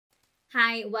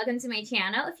Hi, welcome to my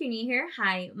channel. If you're new here,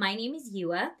 hi, my name is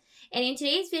Yua. And in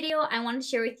today's video, I want to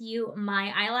share with you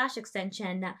my eyelash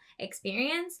extension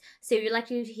experience. So if you'd like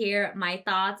to hear my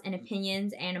thoughts and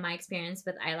opinions and my experience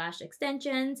with eyelash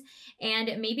extensions,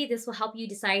 and maybe this will help you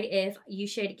decide if you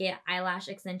should get eyelash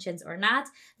extensions or not,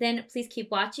 then please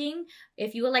keep watching.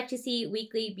 If you would like to see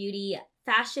weekly beauty,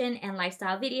 fashion, and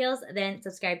lifestyle videos, then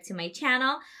subscribe to my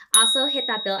channel. Also hit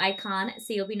that bell icon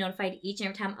so you'll be notified each and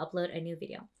every time I upload a new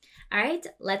video. All right,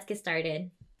 let's get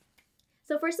started.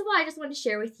 So first of all, I just want to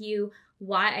share with you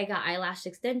why I got eyelash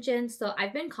extensions. So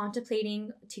I've been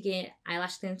contemplating to get eyelash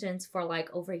extensions for like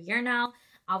over a year now.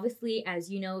 Obviously, as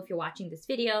you know, if you're watching this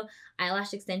video,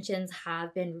 eyelash extensions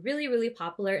have been really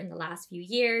popular in the last few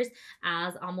years,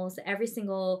 as almost every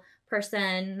single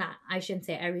person, I shouldn't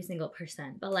say every single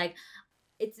person, but like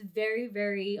it's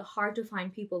very hard to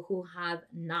find people who have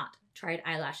not tried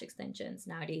eyelash extensions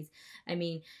nowadays. I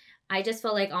mean, I just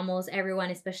feel like almost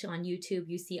everyone, especially on YouTube,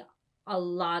 you see a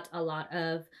lot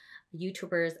of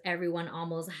YouTubers, everyone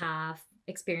almost have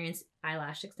experienced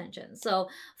eyelash extensions. So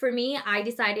for me, I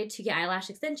decided to get eyelash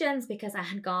extensions because I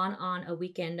had gone on a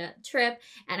weekend trip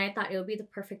and I thought it would be the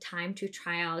perfect time to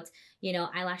try out,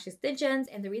 eyelash extensions.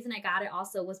 And the reason I got it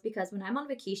also was because when I'm on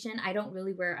vacation, I don't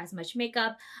really wear as much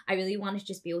makeup. I really want to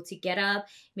just be able to get up,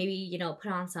 maybe,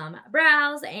 put on some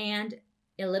brows and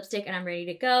a lipstick and I'm ready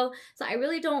to go. So I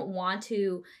really don't want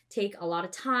to take a lot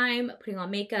of time putting on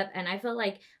makeup, and I feel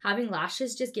like having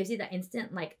lashes just gives you that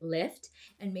instant like lift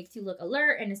and makes you look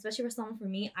alert. And especially for someone, for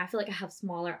me, I feel like I have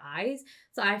smaller eyes,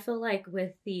 so I feel like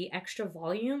with the extra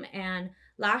volume and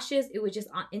lashes, it would just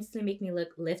instantly make me look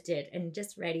lifted and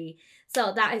just ready.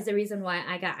 So that is the reason why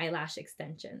I got eyelash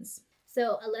extensions.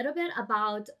 So a little bit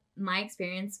about my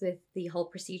experience with the whole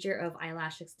procedure of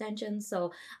eyelash extensions.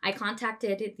 So I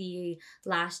contacted the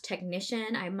lash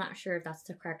technician. I'm not sure if that's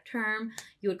the correct term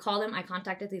you would call them. I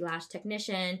contacted the lash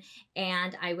technician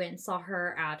and I went and saw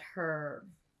her at her,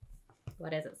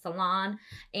 salon.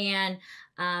 And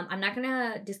I'm not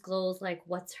gonna disclose like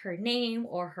what's her name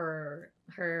or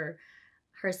her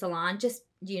salon, just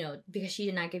because she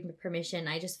did not give me permission.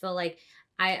 I just feel like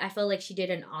I feel like she did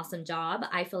an awesome job.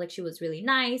 I feel like she was really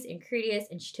nice and courteous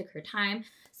and she took her time.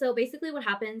 So basically what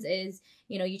happens is,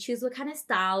 you choose what kind of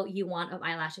style you want of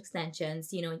eyelash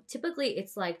extensions. Typically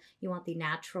it's like you want the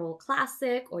natural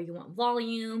classic, or you want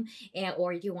volume,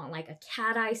 or you want like a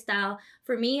cat eye style.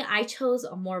 For me, I chose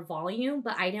a more volume,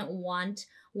 but I didn't want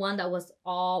one that was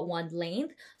all one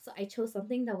length. So I chose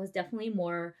something that was definitely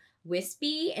more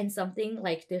wispy and something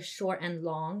like the short and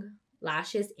long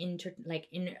lashes in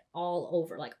all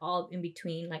over, like all in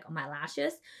between like on my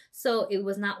lashes, so it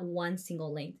was not one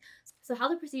single length. So how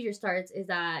the procedure starts is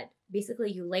that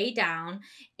basically you lay down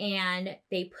and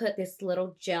they put this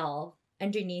little gel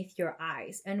underneath your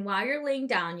eyes, and while you're laying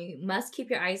down you must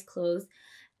keep your eyes closed.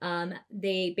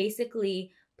 They basically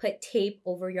put tape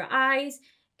over your eyes,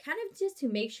 kind of just to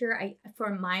make sure,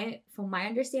 from my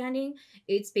understanding,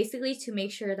 it's basically to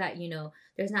make sure that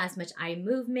there's not as much eye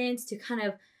movements, to kind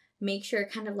of make sure,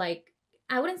 kind of like,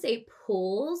 I wouldn't say it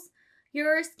pulls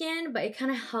your skin, but it kind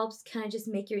of helps kind of just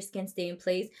make your skin stay in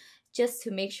place, just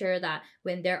to make sure that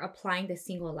when they're applying the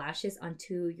single lashes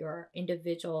onto your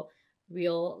individual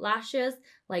real lashes,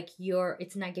 like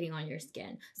it's not getting on your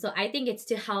skin. So I think it's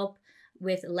to help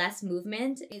with less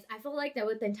movement. I feel like that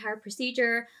with the entire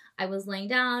procedure, I was laying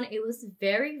down. It was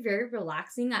very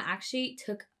relaxing. I actually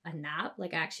took a nap.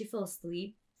 Like I actually fell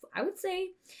asleep. I would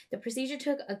say the procedure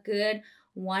took a good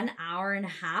 1.5 hours,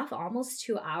 almost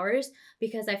 2 hours,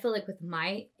 because I feel like with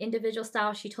my individual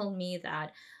style, she told me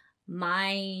that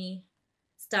my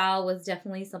style was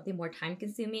definitely something more time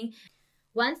consuming.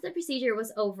 Once the procedure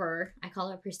was over, I call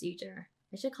it a procedure.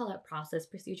 I should call it process.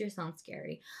 Procedure sounds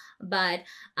scary. But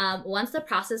once the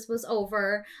process was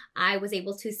over, I was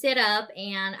able to sit up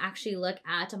and actually look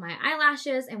at my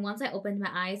eyelashes. And once I opened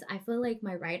my eyes, I feel like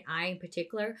my right eye in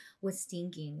particular was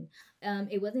stinging.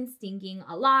 It wasn't stinging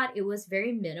a lot. It was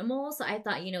very minimal. So I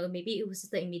thought, maybe it was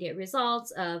just the immediate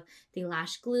results of the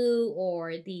lash glue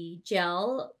or the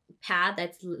gel pad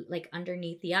that's like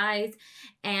underneath the eyes.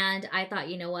 And I thought,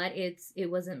 what, it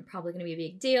wasn't probably going to be a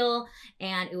big deal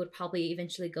and it would probably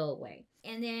eventually go away.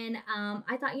 And then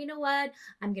I thought, what,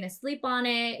 I'm gonna sleep on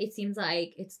it. It seems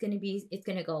like it's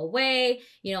gonna go away.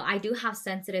 I do have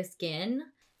sensitive skin.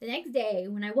 The next day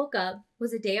when I woke up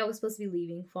was the day I was supposed to be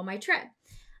leaving for my trip.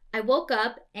 I woke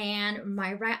up and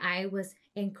my right eye was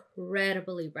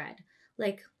incredibly red,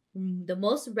 like the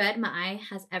most red my eye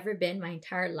has ever been my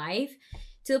entire life,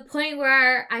 to the point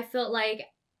where I felt like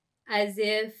as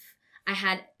if I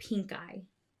had pink eye.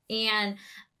 And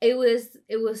it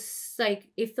was like,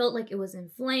 it felt like it was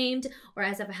inflamed or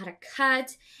as if I had a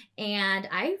cut, and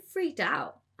I freaked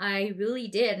out. I really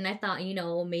did. And I thought,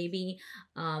 maybe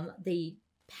the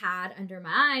pad under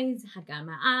my eyes had gotten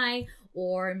my eye,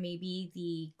 or maybe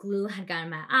the glue had gotten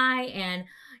my eye, and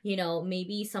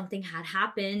maybe something had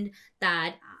happened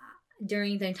that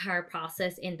during the entire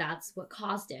process, and that's what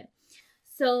caused it.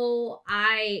 So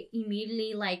I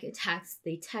immediately text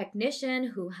the technician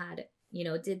who had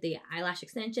did the eyelash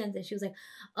extensions, and she was like,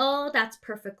 oh, that's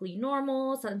perfectly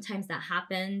normal, sometimes that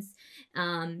happens,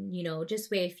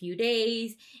 just wait a few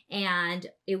days and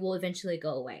it will eventually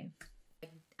go away.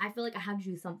 I feel like I had to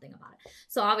do something about it.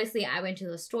 So obviously I went to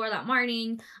the store that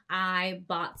morning, I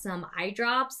bought some eye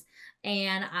drops,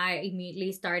 and I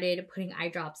immediately started putting eye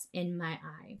drops in my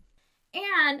eye.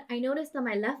 And I noticed that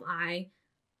my left eye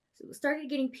started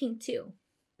getting pink too,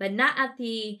 but not at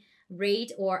the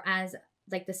rate or as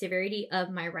the severity of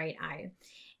my right eye.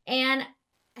 And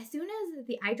as soon as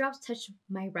the eye drops touched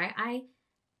my right eye,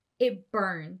 it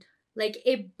burned.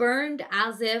 It burned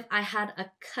as if I had a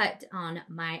cut on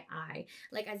my eye.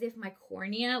 As if my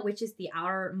cornea, which is the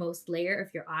outermost layer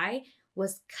of your eye,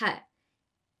 was cut.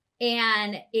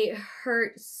 And it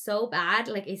hurt so bad,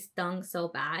 it stung so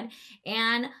bad.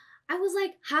 And I was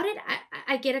like, how did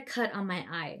I get a cut on my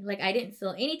eye? I didn't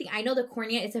feel anything. I know the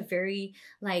cornea is a very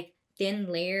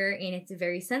thin layer, and it's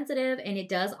very sensitive, and it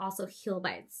does also heal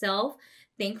by itself,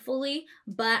 thankfully.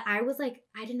 But I was like,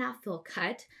 I did not feel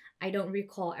cut. I don't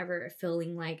recall ever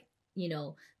feeling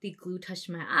the glue touched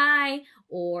my eye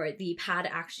or the pad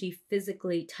actually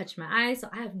physically touched my eye. So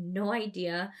I have no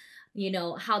idea,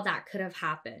 how that could have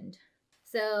happened.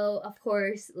 So of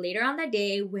course, later on that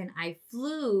day when I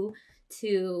flew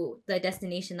to the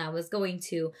destination I was going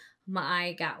to, my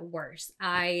eye got worse.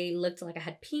 I looked like I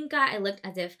had pink eye. I looked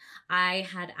as if I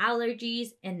had allergies,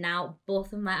 and now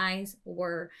both of my eyes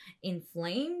were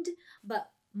inflamed. But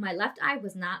my left eye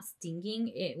was not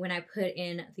stinging. When I put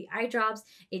in the eye drops,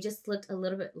 it just looked a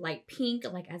little bit pink,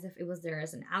 as if it was there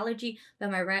as an allergy.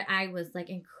 But my right eye was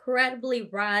incredibly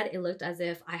red. It looked as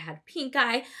if I had pink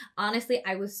eye. Honestly,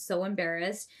 I was so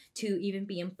embarrassed to even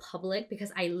be in public,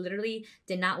 because I literally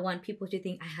did not want people to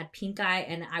think I had pink eye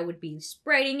and I would be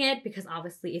spreading it, because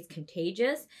obviously it's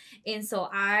contagious. And so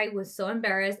I was so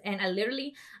embarrassed, and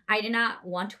I did not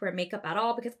want to wear makeup at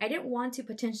all, because I didn't want to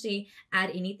potentially add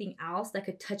anything else that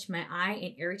could touch my eye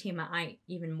and irritate my eye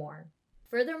even more.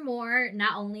 Furthermore,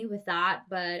 not only with that,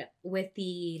 but with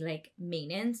the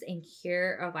maintenance and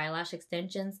care of eyelash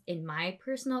extensions, in my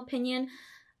personal opinion,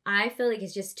 I feel like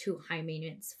it's just too high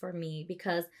maintenance for me,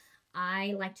 because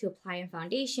I like to apply a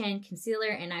foundation, concealer,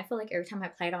 and I feel like every time I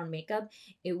applied on makeup,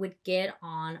 it would get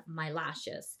on my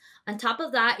lashes. On top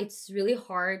of that, it's really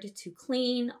hard to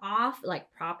clean off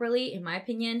properly, in my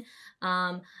opinion.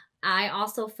 I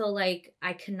also feel like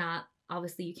I cannot,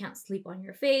 obviously you can't sleep on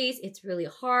your face. It's really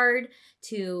hard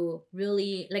to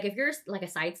really, if you're a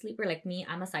side sleeper like me,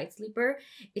 I'm a side sleeper,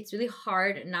 it's really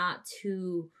hard not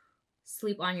to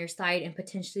sleep on your side and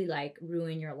potentially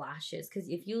ruin your lashes, because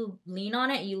if you lean on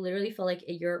it, you literally feel like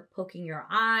you're poking your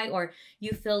eye, or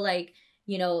you feel like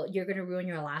you're gonna ruin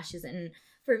your lashes. And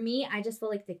for me, I just feel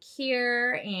like the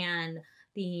care and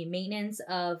the maintenance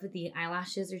of the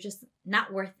eyelashes are just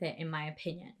not worth it, in my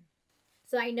opinion.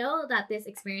 So I know that this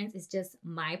experience is just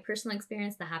my personal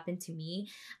experience that happened to me.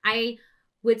 I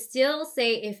would still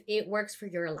say, if it works for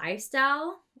your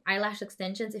lifestyle, eyelash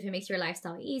extensions, if it makes your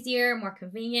lifestyle easier, more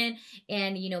convenient,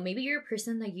 and maybe you're a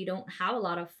person that you don't have a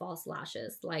lot of false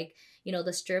lashes,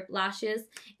 the strip lashes,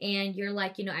 and you're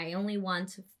I only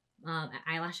want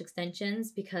eyelash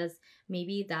extensions because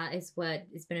maybe that is what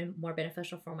has been more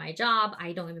beneficial for my job.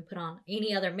 I don't even put on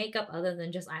any other makeup other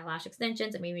than just eyelash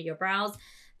extensions and maybe your brows.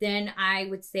 Then I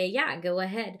would say, yeah, go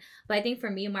ahead. But I think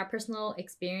for me, my personal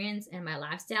experience and my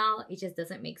lifestyle, it just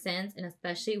doesn't make sense. And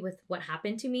especially with what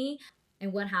happened to me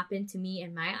and what happened to me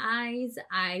in my eyes,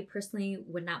 I personally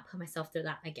would not put myself through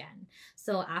that again.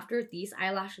 So after these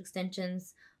eyelash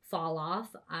extensions fall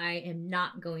off, I am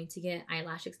not going to get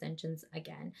eyelash extensions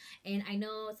again. And I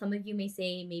know some of you may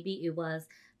say maybe it was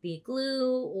the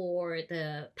glue or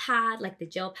the pad, like the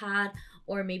gel pad,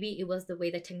 or maybe it was the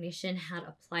way the technician had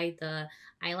applied the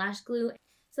eyelash glue.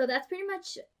 So that's pretty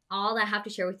much all I have to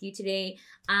share with you today.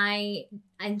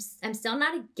 I'm still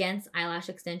not against eyelash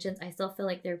extensions. I still feel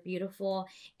like they're beautiful,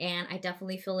 and I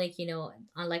definitely feel like,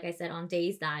 like I said, on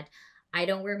days that I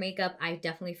don't wear makeup, I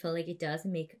definitely feel like it does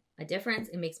make a difference.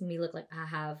 It makes me look like I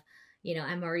have,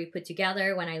 I'm already put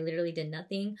together when I literally did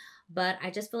nothing. But I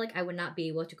just feel like I would not be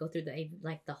able to go through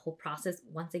the whole process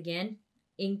once again,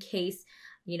 in case,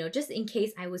 just in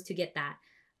case I was to get that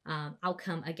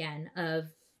outcome again of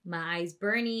my eyes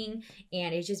burning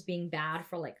and it's just being bad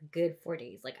for like a good 4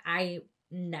 days. Like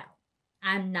no,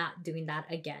 I'm not doing that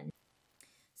again.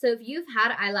 So if you've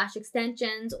had eyelash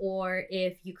extensions, or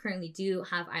if you currently do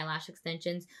have eyelash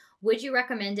extensions, would you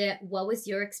recommend it? What was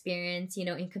your experience,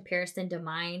 in comparison to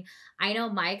mine? I know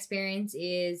my experience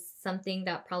is something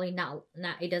that probably not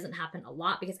it doesn't happen a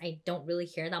lot because I don't really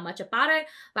hear that much about it,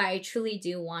 but I truly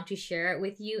do want to share it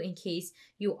with you in case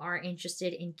you are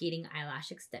interested in getting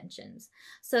eyelash extensions.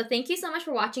 So thank you so much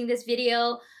for watching this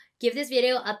video. Give this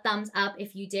video a thumbs up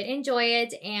if you did enjoy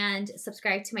it, and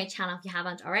subscribe to my channel if you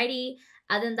haven't already.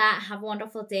 Other than that, have a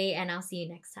wonderful day, and I'll see you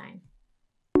next time.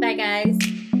 Bye,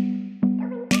 guys.